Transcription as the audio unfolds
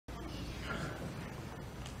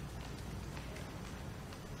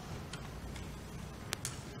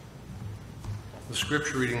The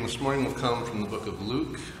scripture reading this morning will come from the book of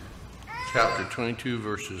Luke, chapter 22,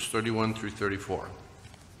 verses 31 through 34.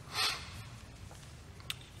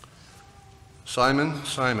 Simon,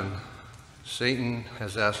 Simon, Satan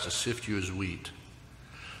has asked to sift you as wheat.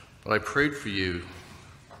 But I prayed for you,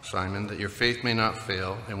 Simon, that your faith may not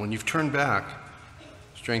fail, and when you've turned back,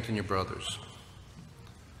 strengthen your brothers.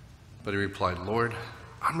 But he replied, Lord,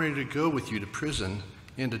 I'm ready to go with you to prison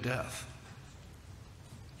and to death.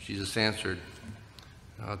 Jesus answered,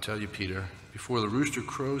 I'll tell you, Peter, before the rooster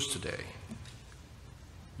crows today,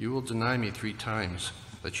 you will deny me 3 times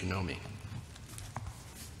that you know me.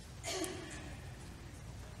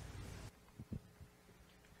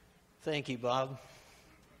 Thank you, Bob.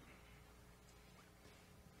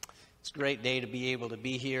 It's a great day to be able to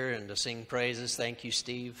be here and to sing praises. Thank you,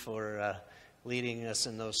 Steve, for leading us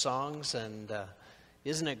in those songs. And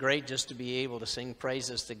isn't it great just to be able to sing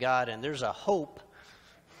praises to God? And there's a hope,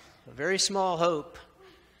 a very small hope,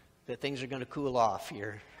 that things are going to cool off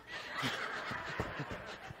here.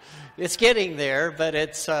 It's getting there, but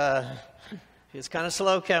it's kind of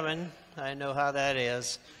slow coming. I know how that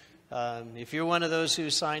is. If you're one of those who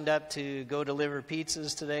signed up to go deliver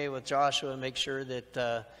pizzas today with Joshua, make sure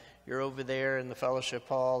that you're over there in the fellowship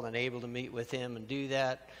hall and able to meet with him and do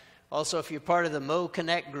that. Also, if you're part of the Mo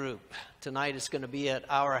Connect group, tonight it's going to be at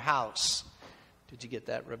our house. Did you get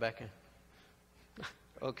that, Rebecca?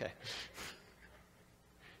 Okay.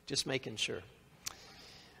 Just making sure.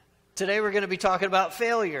 Today we're going to be talking about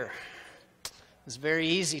failure. It's a very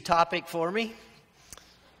easy topic for me.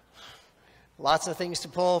 Lots of things to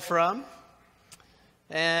pull from.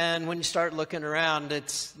 And when you start looking around,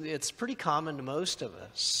 it's pretty common to most of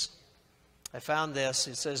us. I found this.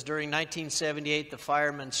 It says, during 1978, the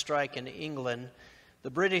firemen's strike in England, the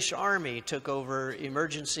British Army took over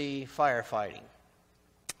emergency firefighting.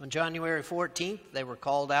 On January 14th, they were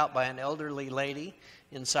called out by an elderly lady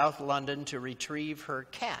in South London to retrieve her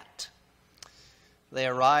cat. They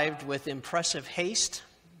arrived with impressive haste,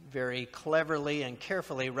 very cleverly and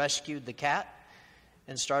carefully rescued the cat,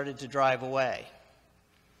 and started to drive away.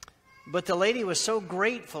 But the lady was so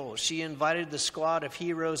grateful, she invited the squad of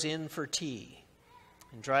heroes in for tea.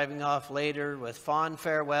 And driving off later with fond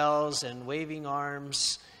farewells and waving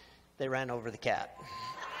arms, they ran over the cat.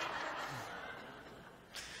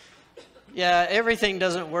 Yeah, everything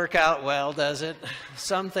doesn't work out well, does it?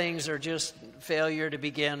 Some things are just failure to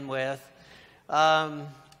begin with.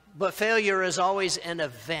 But failure is always an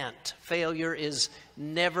event. Failure is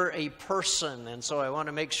never a person. And so I want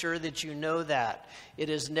to make sure that you know that. It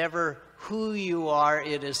is never who you are.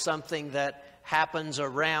 It is something that happens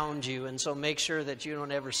around you. And so make sure that you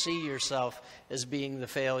don't ever see yourself as being the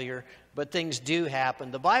failure. But things do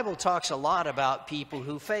happen. The Bible talks a lot about people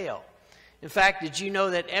who fail. In fact, did you know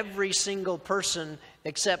that every single person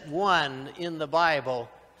except one in the Bible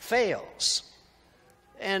fails?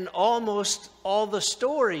 And almost all the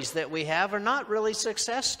stories that we have are not really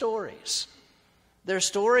success stories. They're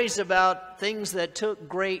stories about things that took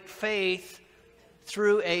great faith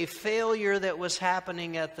through a failure that was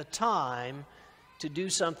happening at the time to do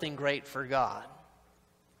something great for God.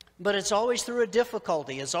 But it's always through a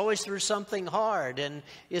difficulty. It's always through something hard. And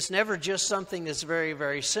it's never just something that's very,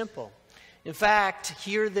 very simple. In fact,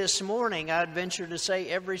 here this morning, I'd venture to say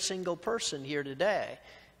every single person here today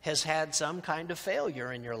has had some kind of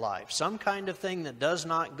failure in your life, some kind of thing that does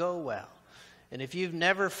not go well. And if you've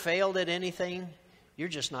never failed at anything, you're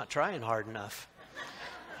just not trying hard enough.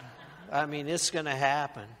 I mean, it's going to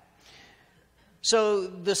happen. So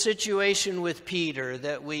the situation with Peter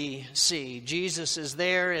that we see, Jesus is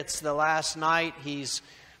there, it's the last night, he's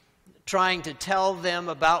trying to tell them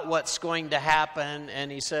about what's going to happen,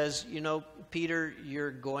 and he says, you know, Peter,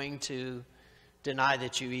 you're going to deny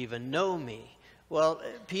that you even know me. Well,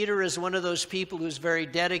 Peter is one of those people who's very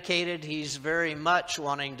dedicated. He's very much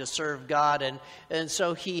wanting to serve God, and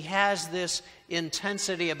so he has this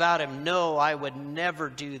intensity about him. No, I would never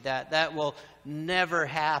do that. That will never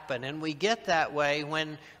happen. And we get that way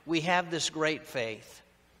when we have this great faith.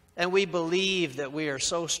 And we believe that we are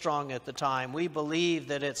so strong at the time. We believe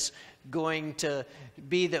that it's going to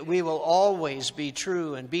be that we will always be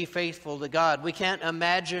true and be faithful to God. We can't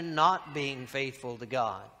imagine not being faithful to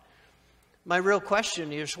God. My real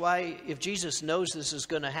question is why, if Jesus knows this is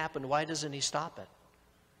going to happen, why doesn't he stop it?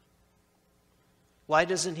 Why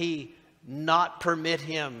doesn't he not permit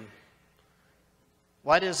him?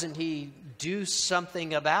 Why doesn't he do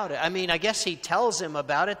something about it? I mean, I guess he tells him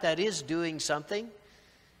about it. That is doing something.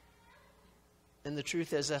 And the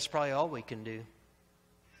truth is, that's probably all we can do.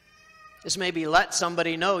 Is maybe let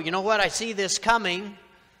somebody know, you know what, I see this coming,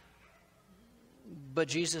 but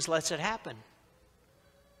Jesus lets it happen.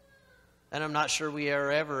 And I'm not sure we are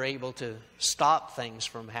ever able to stop things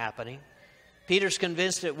from happening. Peter's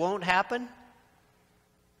convinced it won't happen,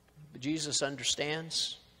 but Jesus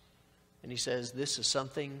understands, and he says, this is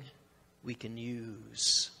something we can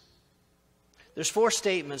use. There's 4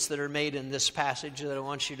 statements that are made in this passage that I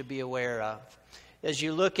want you to be aware of. As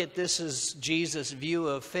you look at this as Jesus' view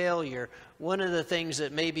of failure, one of the things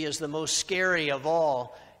that maybe is the most scary of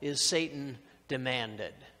all is Satan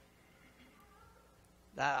demanded.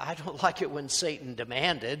 I don't like it when Satan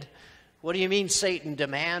demanded. What do you mean Satan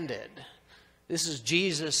demanded? This is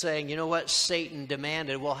Jesus saying, you know what, Satan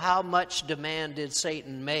demanded. Well, how much demand did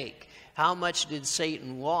Satan make? How much did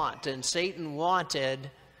Satan want? And Satan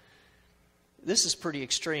wanted, this is pretty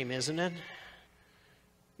extreme, isn't it?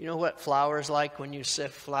 You know what flour's like when you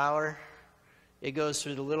sift flour? It goes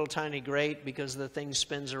through the little tiny grate because the thing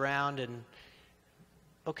spins around and,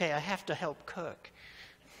 okay, I have to help cook.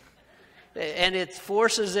 And it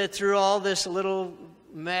forces it through all this little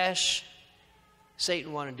mesh.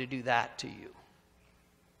 Satan wanted to do that to you.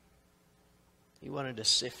 He wanted to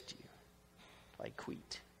sift you like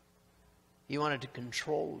wheat. He wanted to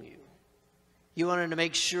control you. He wanted to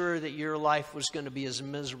make sure that your life was going to be as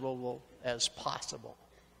miserable as possible.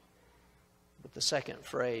 But the second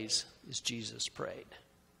phrase is Jesus prayed.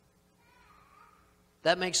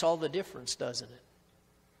 That makes all the difference, doesn't it?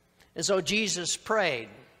 And so Jesus prayed.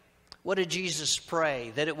 What did Jesus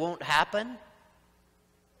pray? That it won't happen?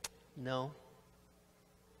 No,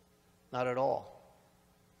 not at all.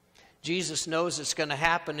 Jesus knows it's going to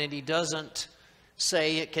happen, and he doesn't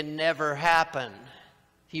say it can never happen.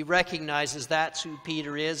 He recognizes that's who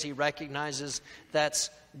Peter is. He recognizes that's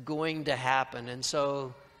going to happen. And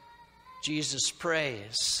so Jesus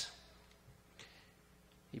prays.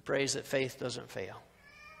 He prays that faith doesn't fail.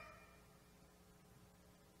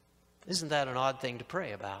 Isn't that an odd thing to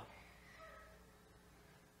pray about?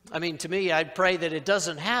 I mean, to me, I'd pray that it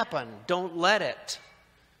doesn't happen. Don't let it.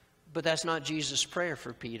 But that's not Jesus' prayer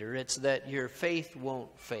for Peter. It's that your faith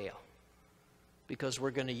won't fail. Because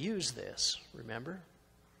we're going to use this, remember?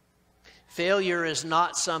 Failure is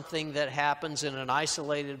not something that happens in an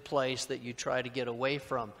isolated place that you try to get away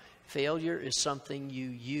from. Failure is something you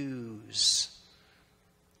use.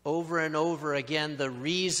 Over and over again, the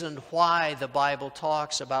reason why the Bible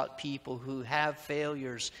talks about people who have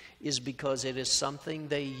failures is because it is something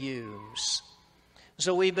they use.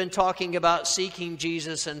 So we've been talking about seeking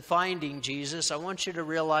Jesus and finding Jesus. I want you to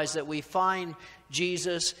realize that we find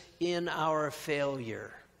Jesus in our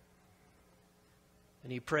failure.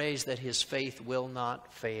 And he prays that his faith will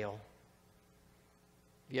not fail.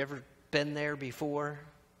 Have you ever been there before?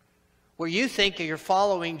 Where you think you're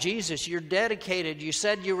following Jesus, you're dedicated. You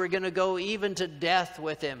said you were going to go even to death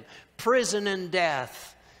with him, prison and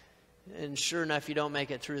death. And sure enough, you don't make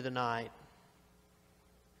it through the night.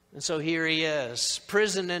 And so here he is,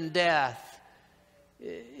 prison and death.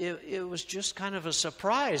 It was just kind of a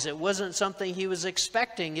surprise. It wasn't something he was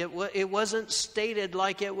expecting. It wasn't stated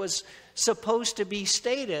like it was supposed to be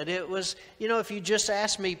stated. It was, you know, if you just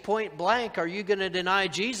asked me point blank, are you going to deny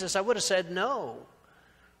Jesus? I would have said no.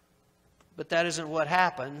 But that isn't what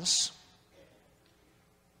happens.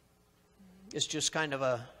 It's just kind of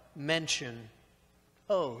a mention.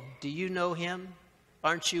 Oh, do you know him?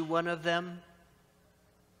 Aren't you one of them?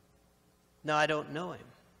 No, I don't know him.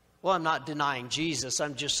 Well, I'm not denying Jesus.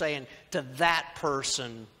 I'm just saying to that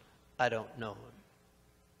person, I don't know him.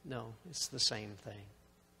 No, it's the same thing.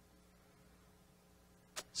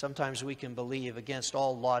 Sometimes we can believe against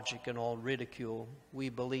all logic and all ridicule. We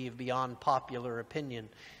believe beyond popular opinion.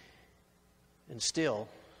 And still,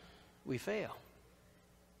 we fail.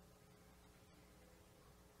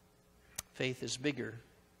 Faith is bigger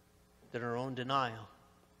than our own denial.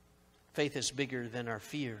 Faith is bigger than our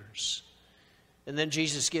fears. And then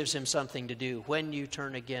Jesus gives him something to do. When you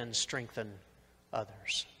turn again, strengthen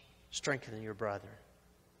others. Strengthen your brother.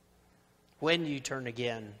 When you turn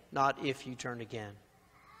again, not if you turn again.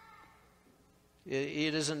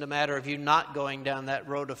 It isn't a matter of you not going down that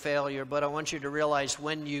road of failure, but I want you to realize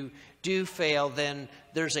when you do fail, then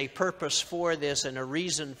there's a purpose for this and a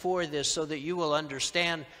reason for this so that you will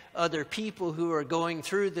understand other people who are going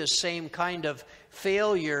through this same kind of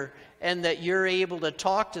failure and that you're able to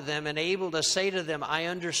talk to them and able to say to them, I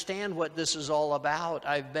understand what this is all about.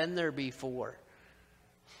 I've been there before.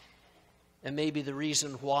 And maybe the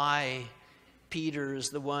reason why Peter is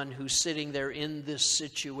the one who's sitting there in this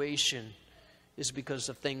situation is because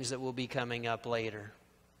of things that will be coming up later.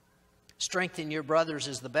 Strengthen your brothers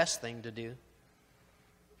is the best thing to do.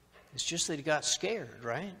 It's just that he got scared,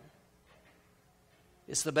 right?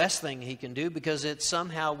 It's the best thing he can do because it's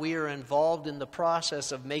somehow we are involved in the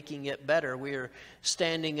process of making it better. We are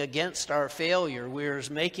standing against our failure. We are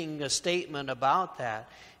making a statement about that.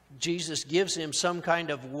 Jesus gives him some kind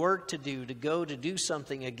of work to do, to go to do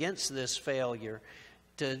something against this failure,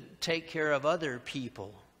 to take care of other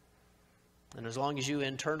people. And as long as you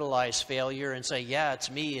internalize failure and say, yeah,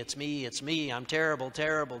 it's me, it's me, it's me, I'm terrible,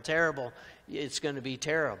 terrible, terrible, it's going to be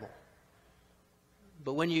terrible.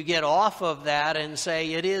 But when you get off of that and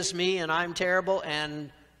say, it is me and I'm terrible,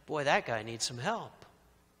 and boy, that guy needs some help.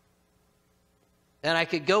 And I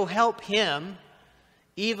could go help him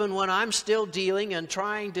even when I'm still dealing and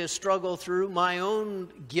trying to struggle through my own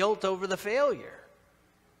guilt over the failure.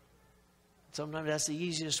 Sometimes that's the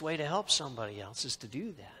easiest way to help somebody else, is to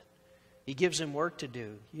do that. He gives him work to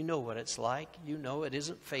do. You know what it's like. You know it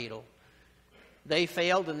isn't fatal. They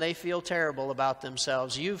failed and they feel terrible about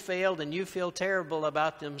themselves. You failed and you feel terrible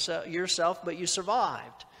about yourself, but you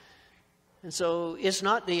survived. And so it's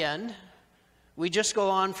not the end. We just go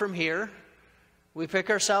on from here. We pick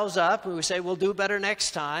ourselves up and we say we'll do better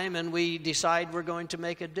next time, and we decide we're going to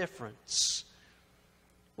make a difference.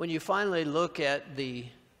 When you finally look at the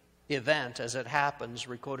event as it happens,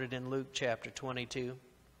 recorded in Luke chapter 22,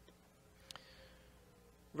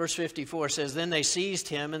 verse 54 says, Then they seized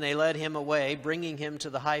him and they led him away, bringing him to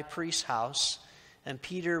the high priest's house, and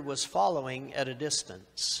Peter was following at a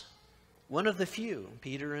distance. One of the few,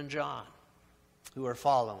 Peter and John, who are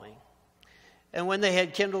following. And when they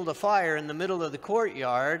had kindled a fire in the middle of the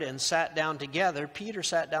courtyard and sat down together, Peter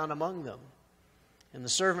sat down among them. And the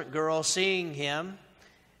servant girl, seeing him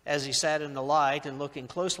as he sat in the light and looking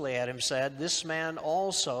closely at him, said, This man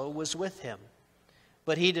also was with him.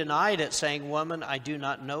 But he denied it, saying, Woman, I do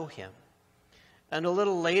not know him. And a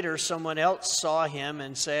little later, someone else saw him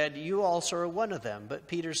and said, You also are one of them. But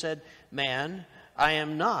Peter said, Man, I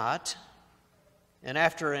am not. And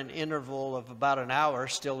after an interval of about an hour,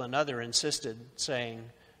 still another insisted, saying,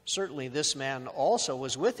 Certainly this man also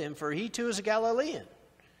was with him, for he too is a Galilean.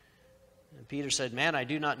 And Peter said, Man, I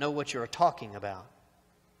do not know what you are talking about.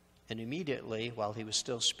 And immediately, while he was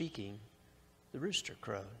still speaking, the rooster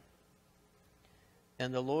crowed.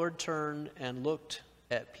 And the Lord turned and looked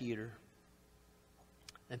at Peter.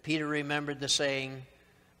 And Peter remembered the saying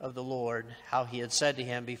of the Lord, how he had said to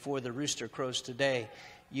him, Before the rooster crows today,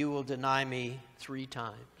 you will deny me 3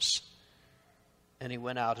 times. And he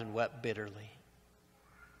went out and wept bitterly.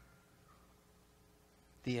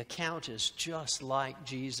 The account is just like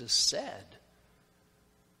Jesus said.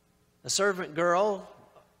 A servant girl,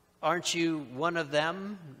 aren't you one of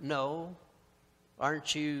them? No.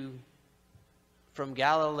 Aren't you from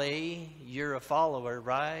Galilee? You're a follower,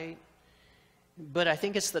 right? But I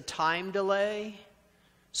think it's the time delay.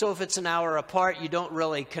 So if it's an hour apart, you don't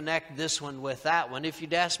really connect this one with that one. If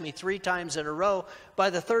you'd asked me 3 times in a row, by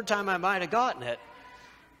the 3rd time I might have gotten it.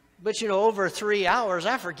 But over 3 hours,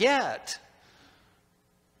 I forget.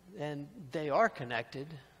 And they are connected.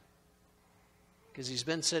 Because he's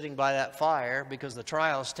been sitting by that fire, because the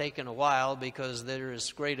trial's taken a while, because there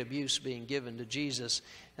is great abuse being given to Jesus.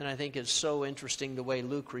 And I think it's so interesting the way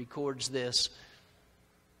Luke records this.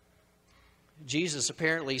 Jesus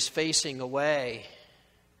apparently is facing away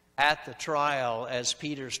at the trial as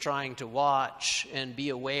Peter's trying to watch and be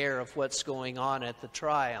aware of what's going on at the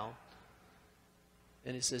trial.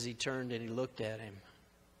 And it says he turned and he looked at him.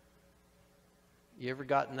 You ever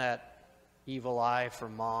gotten that evil eye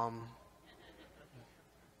from mom?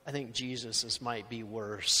 I think Jesus's might be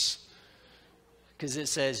worse. Because it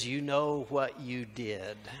says, you know what you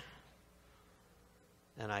did.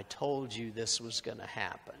 And I told you this was going to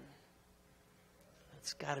happen.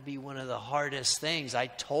 It's got to be one of the hardest things. I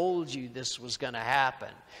told you this was going to happen.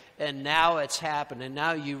 And now it's happened. And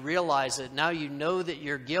now you realize it. Now you know that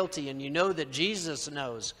you're guilty. And you know that Jesus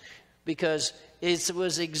knows. Because it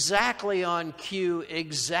was exactly on cue,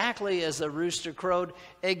 exactly as the rooster crowed,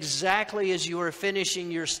 exactly as you were finishing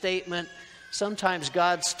your statement. Sometimes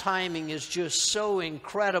God's timing is just so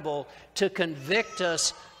incredible to convict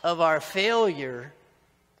us of our failure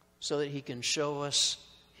so that he can show us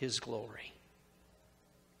his glory.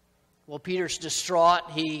 Well, Peter's distraught.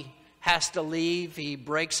 He has to leave. He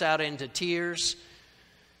breaks out into tears.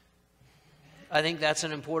 I think that's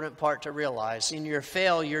an important part to realize. In your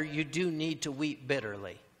failure, you do need to weep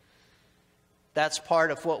bitterly. That's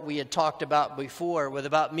part of what we had talked about before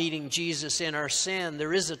about meeting Jesus in our sin.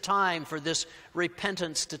 There is a time for this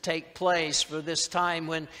repentance to take place, for this time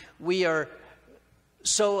when we are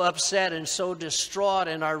so upset and so distraught,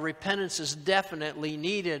 and our repentance is definitely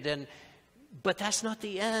needed. But that's not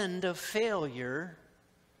the end of failure.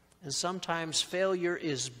 And sometimes failure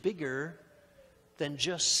is bigger than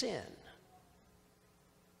just sin.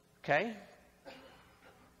 Okay?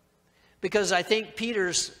 Because I think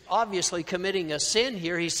Peter's obviously committing a sin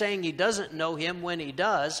here. He's saying he doesn't know him when he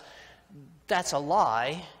does. That's a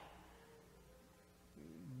lie.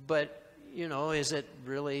 But, you know, is it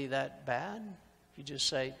really that bad? You just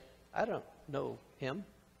say, I don't know him.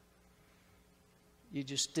 You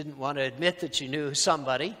just didn't want to admit that you knew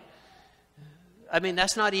somebody. I mean,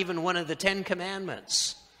 that's not even one of the 10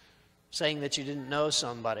 Commandments, saying that you didn't know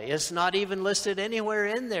somebody. It's not even listed anywhere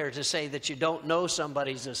in there to say that you don't know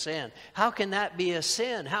somebody's a sin. How can that be a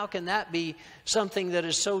sin? How can that be something that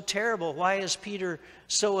is so terrible? Why is Peter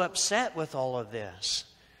so upset with all of this?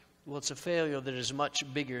 Well, it's a failure that is much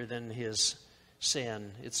bigger than his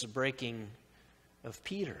sin. It's a breaking of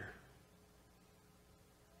Peter.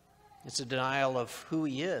 It's a denial of who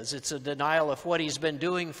he is. It's a denial of what he's been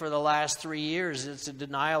doing for the last 3 years. It's a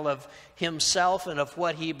denial of himself and of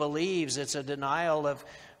what he believes. It's a denial of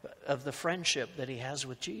the friendship that he has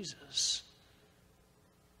with Jesus.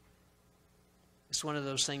 It's one of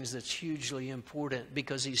those things that's hugely important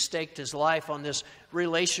because he staked his life on this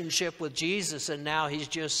relationship with Jesus, and now he's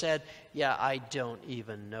just said, yeah, I don't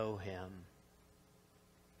even know him.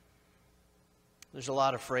 There's a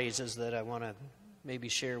lot of phrases that I want to maybe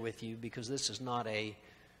share with you because this is not a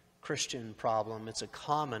Christian problem. It's a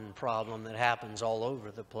common problem that happens all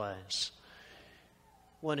over the place.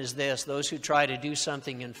 One is this: those who try to do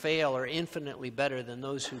something and fail are infinitely better than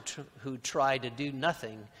those who try to do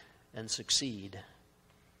nothing and succeed.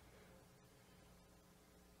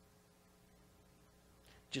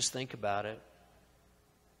 Just think about it.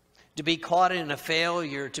 To be caught in a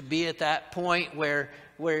failure, to be at that point where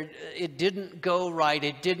it didn't go right,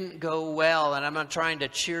 it didn't go well, and I'm not trying to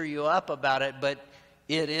cheer you up about it, but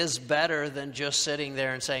it is better than just sitting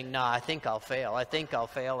there and saying, no, I think I'll fail, I think I'll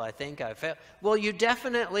fail, I think I fail. Well, you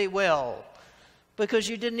definitely will, because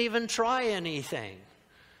you didn't even try anything.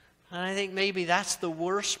 And I think maybe that's the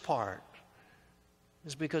worst part,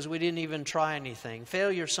 is because we didn't even try anything.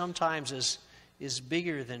 Failure sometimes is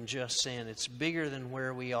bigger than just sin. It's bigger than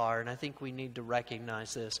where we are, and I think we need to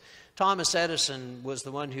recognize this. Thomas Edison was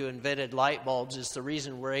the one who invented light bulbs. It's the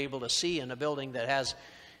reason we're able to see in a building that has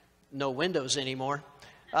no windows anymore.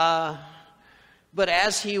 But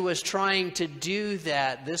as he was trying to do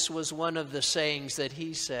that, this was one of the sayings that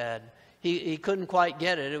he said. He couldn't quite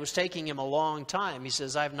get it. It was taking him a long time. He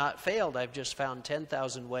says, I've not failed. I've just found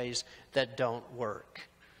 10,000 ways that don't work.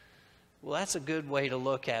 Well, that's a good way to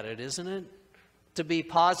look at it, isn't it? To be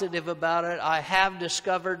positive about it. I have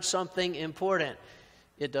discovered something important.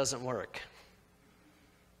 It doesn't work.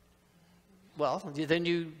 Well, then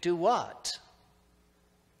you do what?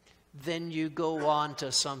 Then you go on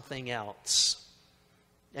to something else.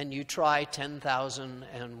 And you try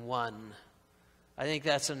 10,001. I think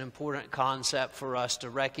that's an important concept for us to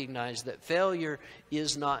recognize, that failure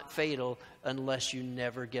is not fatal unless you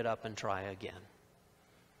never get up and try again.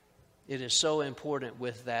 It is so important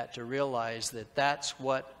with that to realize that that's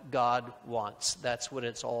what God wants. That's what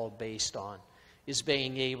it's all based on, is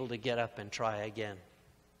being able to get up and try again.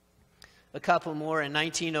 A couple more. In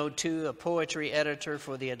 1902, a poetry editor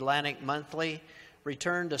for the Atlantic Monthly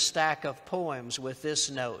returned a stack of poems with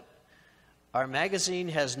this note: our magazine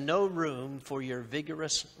has no room for your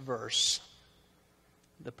vigorous verse.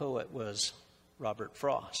 The poet was Robert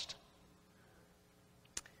Frost.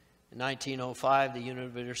 In 1905, the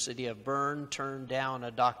University of Bern turned down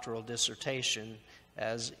a doctoral dissertation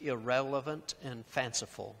as irrelevant and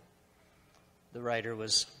fanciful. The writer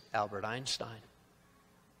was Albert Einstein.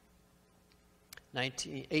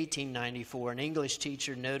 1894, an English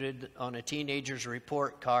teacher noted on a teenager's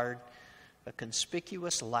report card a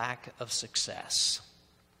conspicuous lack of success.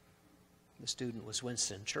 The student was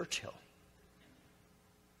Winston Churchill.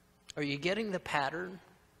 Are you getting the pattern?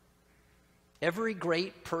 Every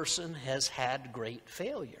great person has had great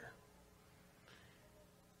failure.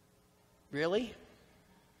 Really?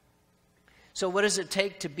 So what does it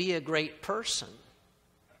take to be a great person?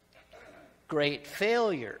 Great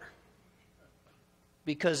failure.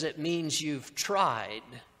 Because it means you've tried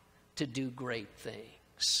to do great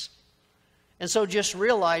things. And so just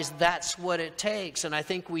realize that's what it takes. And I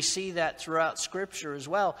think we see that throughout Scripture as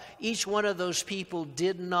well. Each one of those people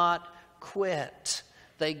did not quit.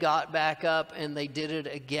 They got back up and they did it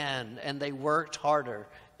again. And they worked harder.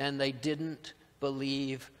 And they didn't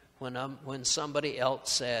believe when somebody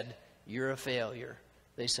else said, you're a failure.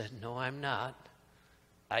 They said, no, I'm not.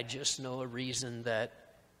 I just know a reason that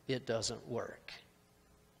it doesn't work.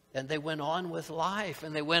 And they went on with life.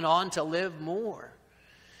 And they went on to live more.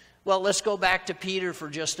 Well, let's go back to Peter for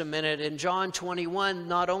just a minute. In John 21,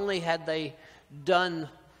 not only had they done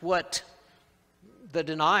what the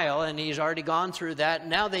denial, and he's already gone through that.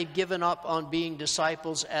 Now they've given up on being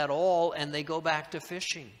disciples at all, and they go back to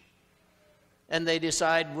fishing. And they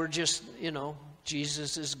decide, we're just,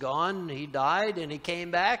 Jesus is gone, he died, and he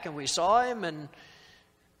came back, and we saw him, and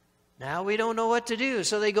now we don't know what to do.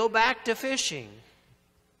 So they go back to fishing.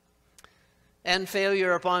 And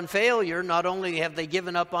failure upon failure, not only have they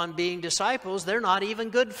given up on being disciples, they're not even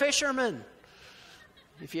good fishermen.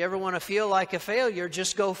 If you ever want to feel like a failure,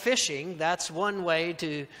 just go fishing. That's one way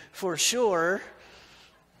to, for sure,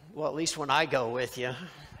 well, at least when I go with you.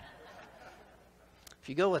 If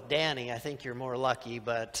you go with Danny, I think you're more lucky,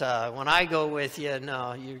 but when I go with you,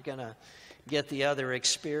 no, you're going to get the other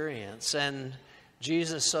experience. And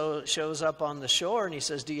Jesus shows up on the shore and he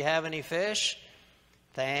says, do you have any fish?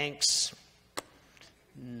 Thanks.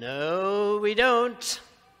 No, we don't.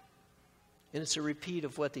 And it's a repeat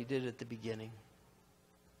of what they did at the beginning.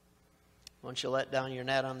 Once you let down your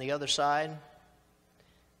net on the other side,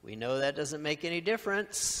 we know that doesn't make any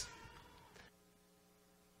difference.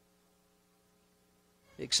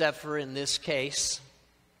 Except for in this case,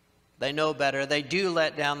 they know better. They do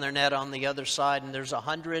let down their net on the other side, and there's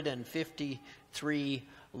 153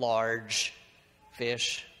 large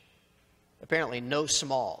fish. Apparently no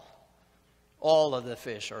small. All of the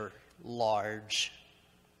fish are large.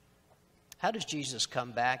 How does Jesus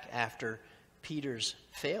come back after Peter's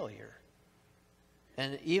failure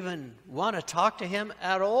and even want to talk to him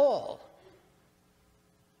at all?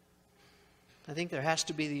 I think there has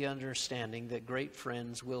to be the understanding that great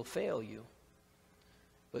friends will fail you.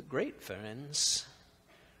 But great friends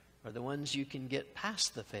are the ones you can get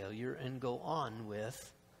past the failure and go on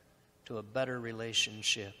with to a better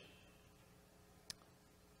relationship.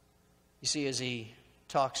 You see, as he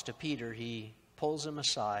talks to Peter, he pulls him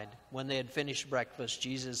aside. When they had finished breakfast,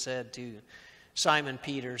 Jesus said to Simon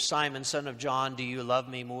Peter, Simon, son of John, do you love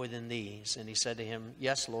me more than these? And he said to him,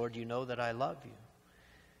 yes, Lord, you know that I love you.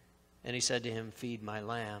 And he said to him, feed my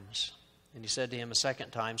lambs. And he said to him a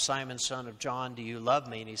second time, Simon, son of John, do you love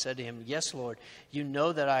me? And he said to him, yes, Lord, you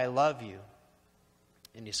know that I love you.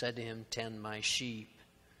 And he said to him, tend my sheep.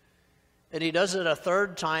 And he does it a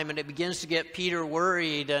third time, and it begins to get Peter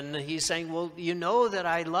worried. And he's saying, well, you know that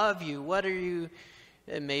I love you. What are you?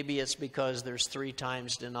 And maybe it's because there's 3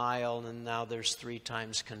 times denial, and now there's 3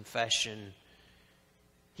 times confession.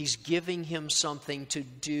 He's giving him something to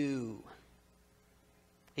do.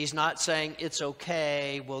 He's not saying, it's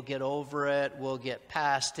okay, we'll get over it, we'll get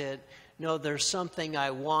past it. No, there's something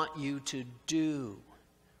I want you to do.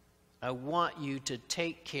 I want you to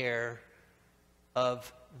take care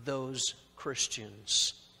of those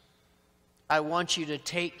Christians. I want you to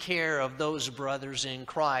take care of those brothers in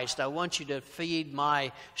Christ. I want you to feed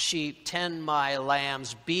my sheep, tend my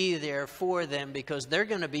lambs, be there for them, because they're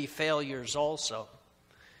going to be failures also.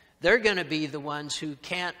 They're going to be the ones who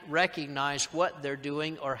can't recognize what they're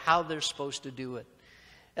doing or how they're supposed to do it.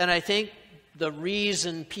 And I think the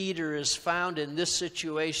reason Peter is found in this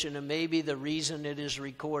situation, and maybe the reason it is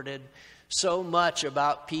recorded so much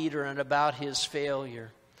about Peter and about his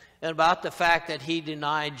failure, and about the fact that he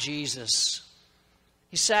denied Jesus.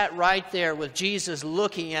 He sat right there with Jesus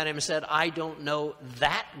looking at him and said, I don't know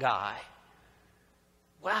that guy.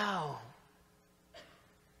 Wow.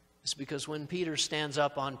 It's because when Peter stands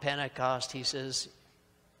up on Pentecost, he says,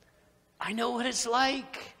 I know what it's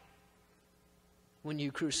like when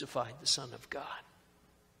you crucified the Son of God.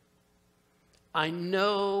 I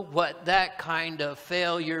know what that kind of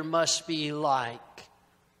failure must be like.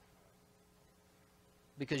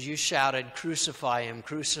 Because you shouted, crucify him,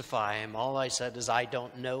 crucify him. All I said is, I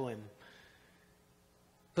don't know him.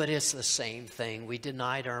 But it's the same thing. We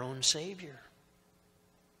denied our own Savior.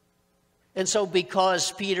 And so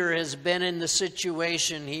because Peter has been in the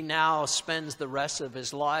situation, he now spends the rest of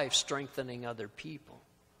his life strengthening other people.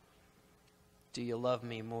 Do you love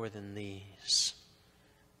me more than these?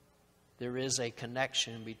 There is a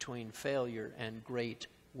connection between failure and great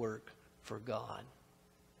work for God.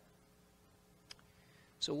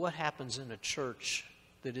 So what happens in a church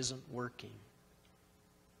that isn't working?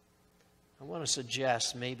 I want to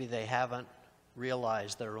suggest maybe they haven't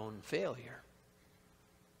realized their own failure.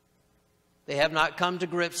 They have not come to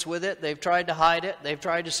grips with it. They've tried to hide it. They've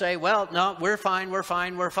tried to say, well, no, we're fine, we're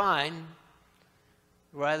fine, we're fine.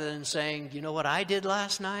 Rather than saying, you know what I did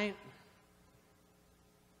last night?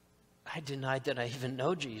 I denied that I even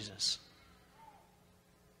know Jesus.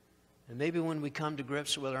 And maybe when we come to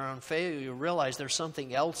grips with our own failure, you realize there's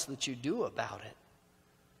something else that you do about it.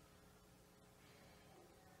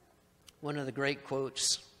 One of the great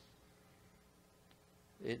quotes,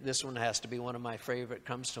 this one has to be one of my favorite,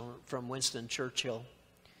 comes from Winston Churchill.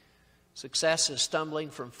 Success is stumbling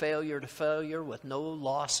from failure to failure with no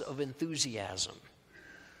loss of enthusiasm.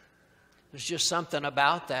 There's just something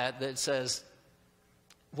about that says,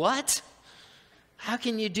 what? How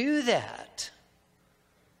can you do that?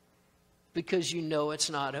 Because you know it's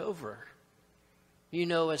not over. You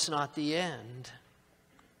know it's not the end.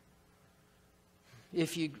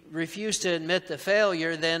 If you refuse to admit the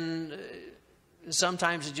failure, then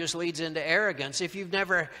sometimes it just leads into arrogance. If you've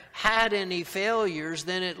never had any failures,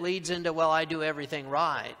 then it leads into, well, I do everything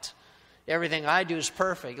right. Everything I do is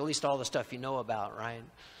perfect, at least all the stuff you know about, right?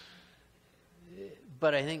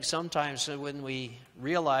 But I think sometimes when we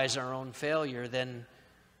realize our own failure, then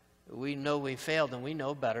we know we failed and we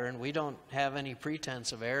know better, and we don't have any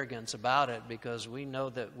pretense of arrogance about it because we know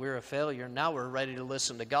that we're a failure. Now we're ready to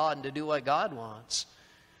listen to God and to do what God wants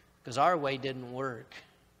because our way didn't work.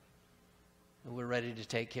 And we're ready to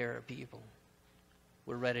take care of people.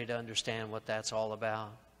 We're ready to understand what that's all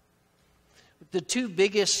about. The two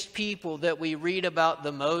biggest people that we read about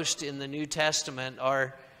the most in the New Testament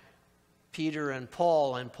are Peter and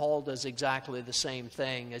Paul does exactly the same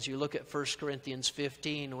thing. As you look at 1 Corinthians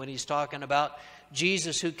 15, when he's talking about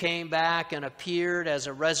Jesus who came back and appeared as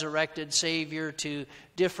a resurrected Savior to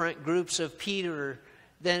different groups of people,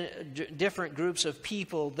 then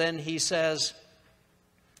he says,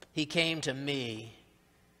 he came to me.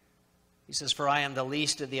 He says, for I am the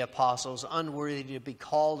least of the apostles, unworthy to be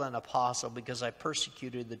called an apostle because I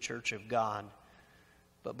persecuted the church of God.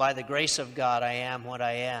 But by the grace of God I am what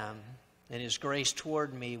I am. And his grace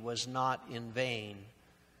toward me was not in vain.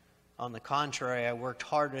 On the contrary, I worked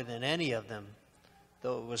harder than any of them,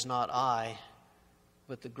 though it was not I,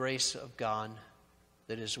 but the grace of God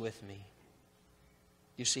that is with me.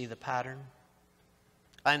 You see the pattern?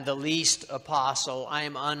 I'm the least apostle. I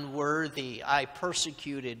am unworthy. I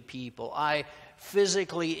persecuted people. I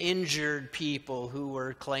physically injured people who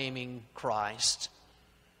were claiming Christ.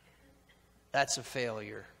 That's a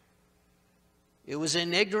failure. It was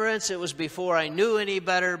in ignorance. It was before I knew any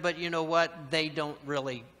better. But you know what? They don't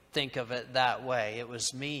really think of it that way. It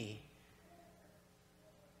was me.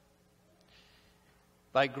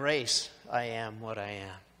 By grace, I am what I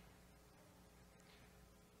am.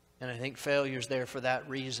 And I think failure's there for that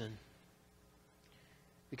reason.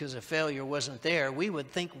 Because if failure wasn't there, we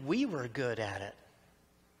would think we were good at it.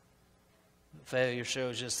 Failure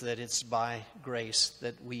shows us that it's by grace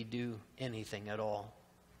that we do anything at all.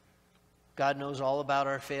 God knows all about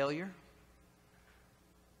our failure.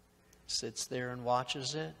 Sits there and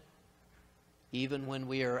watches it. Even when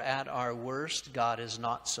we are at our worst, God is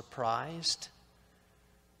not surprised.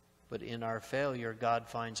 But in our failure, God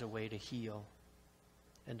finds a way to heal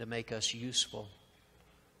and to make us useful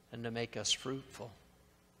and to make us fruitful.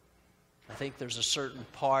 I think there's a certain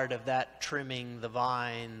part of that trimming the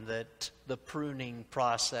vine, that the pruning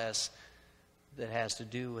process that has to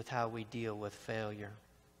do with how we deal with failure.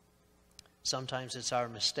 Sometimes it's our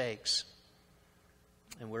mistakes,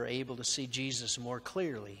 and we're able to see Jesus more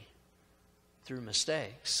clearly through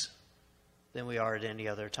mistakes than we are at any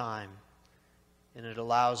other time. And it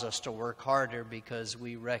allows us to work harder because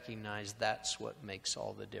we recognize that's what makes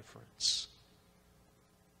all the difference.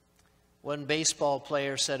 One baseball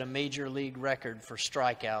player set a major league record for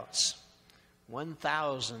strikeouts,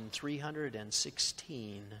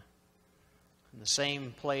 1,316. And the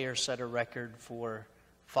same player set a record for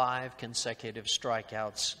 5 consecutive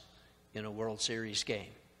strikeouts in a World Series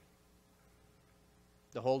game.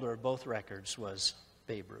 The holder of both records was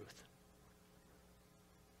Babe Ruth.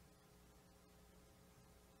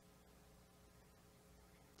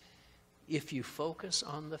 If you focus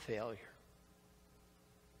on the failure,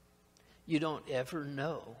 you don't ever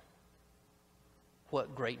know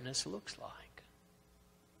what greatness looks like.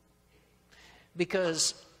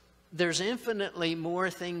 Because there's infinitely more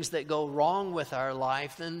things that go wrong with our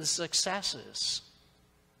life than the successes.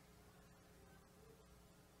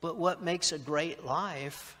 But what makes a great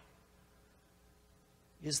life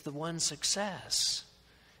is the one success.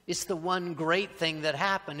 It's the one great thing that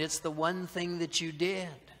happened. It's the one thing that you did.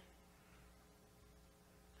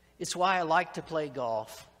 It's why I like to play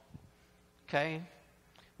golf. Okay?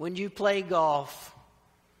 When you play golf,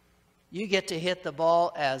 you get to hit the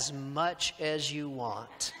ball as much as you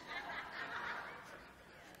want.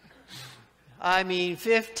 I mean,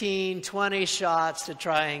 15, 20 shots to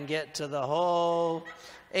try and get to the hole,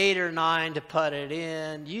 8 or 9 to put it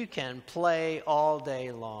in. You can play all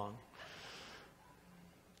day long.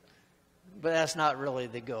 But that's not really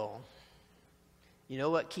the goal. You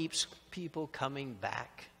know what keeps people coming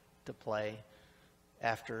back to play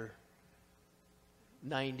after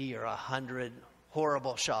 90 or 100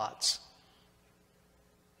 horrible shots?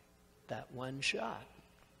 That one shot.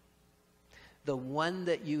 the one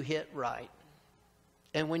that you hit right.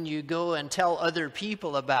 And when you go and tell other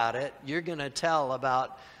people about it, you're going to tell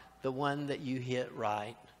about the one that you hit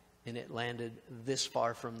right, and it landed this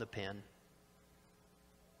far from the pen.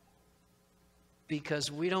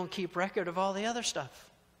 Because we don't keep record of all the other stuff.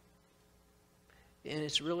 And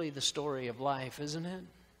it's really the story of life, isn't it?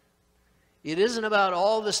 It isn't about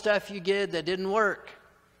all the stuff you did that didn't work.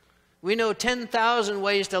 We know 10,000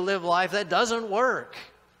 ways to live life that doesn't work.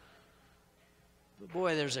 But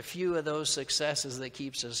boy, there's a few of those successes that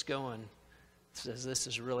keeps us going. It says this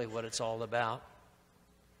is really what it's all about.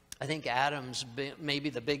 I think Adam's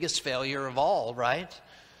maybe the biggest failure of all, right?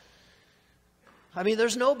 I mean,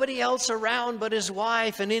 there's nobody else around but his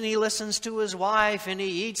wife, and then he listens to his wife, and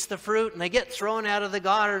he eats the fruit, and they get thrown out of the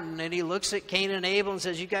garden, and he looks at Cain and Abel and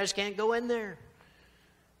says, you guys can't go in there.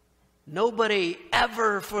 Nobody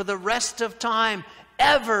ever, for the rest of time,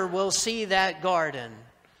 ever will see that garden.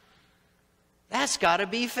 That's got to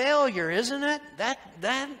be failure, isn't it?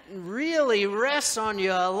 That really rests on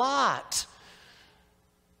you a lot.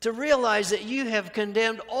 To realize that you have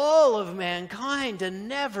condemned all of mankind to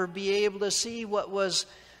never be able to see what was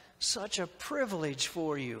such a privilege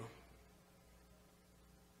for you.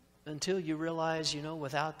 Until you realize,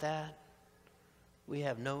 without that, we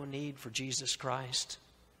have no need for Jesus Christ.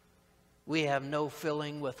 We have no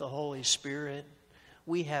filling with the Holy Spirit.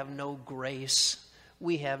 We have no grace.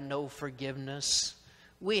 We have no forgiveness.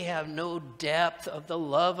 We have no depth of the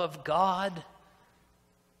love of God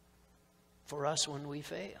for us when we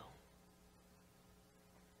fail.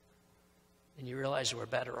 And you realize we're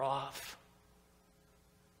better off.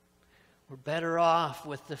 We're better off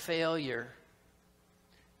with the failure.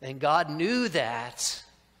 And God knew that.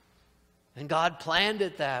 And God planned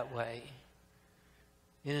it that way.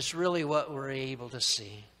 And it's really what we're able to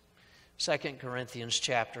see. 2 Corinthians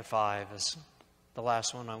chapter 5 is the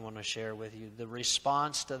last one I want to share with you. The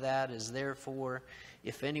response to that is, therefore,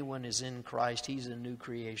 if anyone is in Christ, he's a new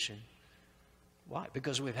creation. Why?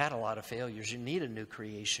 Because we've had a lot of failures. You need a new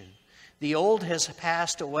creation. The old has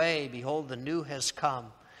passed away. Behold, the new has come.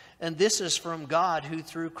 And this is from God, who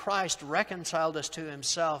through Christ reconciled us to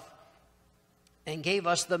himself and gave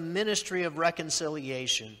us the ministry of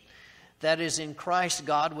reconciliation. That is, in Christ,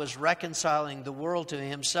 God was reconciling the world to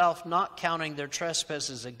himself, not counting their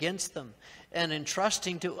trespasses against them, and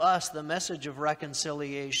entrusting to us the message of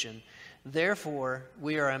reconciliation. Therefore,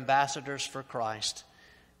 we are ambassadors for Christ,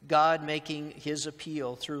 God making his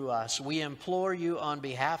appeal through us. We implore you on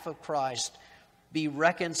behalf of Christ, be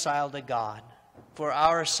reconciled to God. For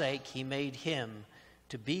our sake, he made him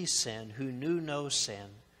to be sin who knew no sin,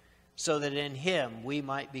 so that in him we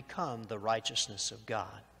might become the righteousness of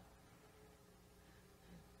God.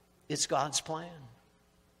 It's God's plan.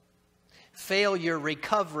 Failure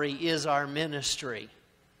recovery is our ministry.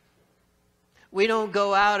 We don't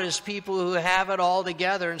go out as people who have it all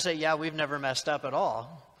together and say, yeah, we've never messed up at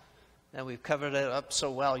all. And we've covered it up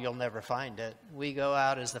so well you'll never find it. We go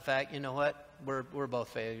out as the fact, you know what? We're both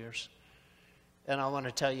failures. And I want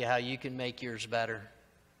to tell you how you can make yours better.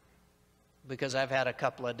 Because I've had a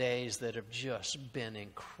couple of days that have just been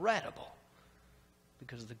incredible.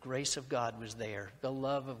 Because the grace of God was there. The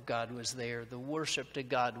love of God was there. The worship to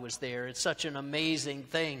God was there. It's such an amazing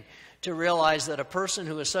thing to realize that a person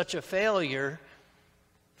who is such a failure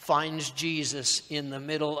finds Jesus in the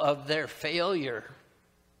middle of their failure.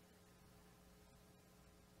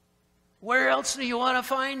 Where else do you want to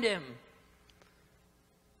find him?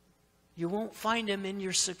 You won't find him in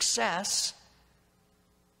your success,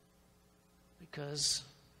 because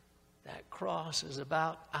that cross is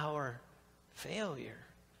about our failure.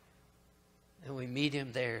 And we meet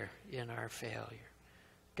him there in our failure.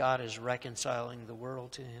 God is reconciling the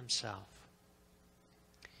world to himself.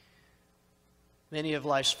 Many of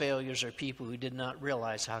life's failures are people who did not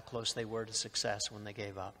realize how close they were to success when they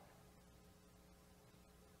gave up.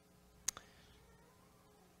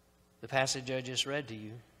 The passage I just read to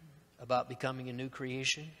you about becoming a new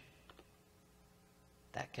creation,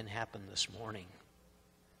 that can happen this morning.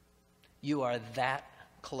 You are that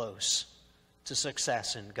close to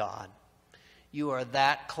success in God. You are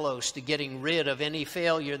that close to getting rid of any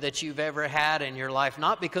failure that you've ever had in your life,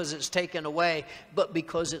 not because it's taken away, but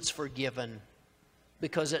because it's forgiven.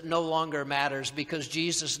 Because it no longer matters, because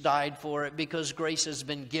Jesus died for it, because grace has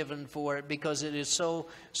been given for it, because it is so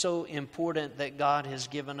important that God has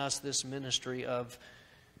given us this ministry of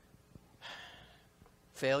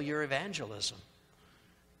failure evangelism.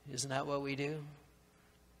 Isn't that what we do?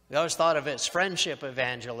 We always thought of it as friendship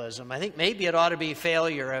evangelism. I think maybe it ought to be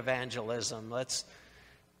failure evangelism. Let's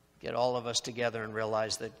get all of us together and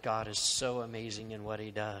realize that God is so amazing in what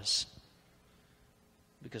he does.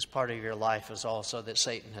 because part of your life is also that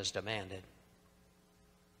Satan has demanded.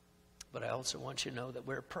 But I also want you to know that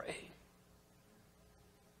we're praying.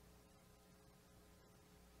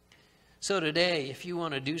 So today, if you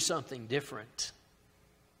want to do something different,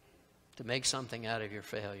 to make something out of your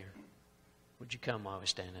failure, would you come while we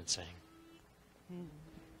stand and sing?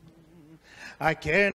 I can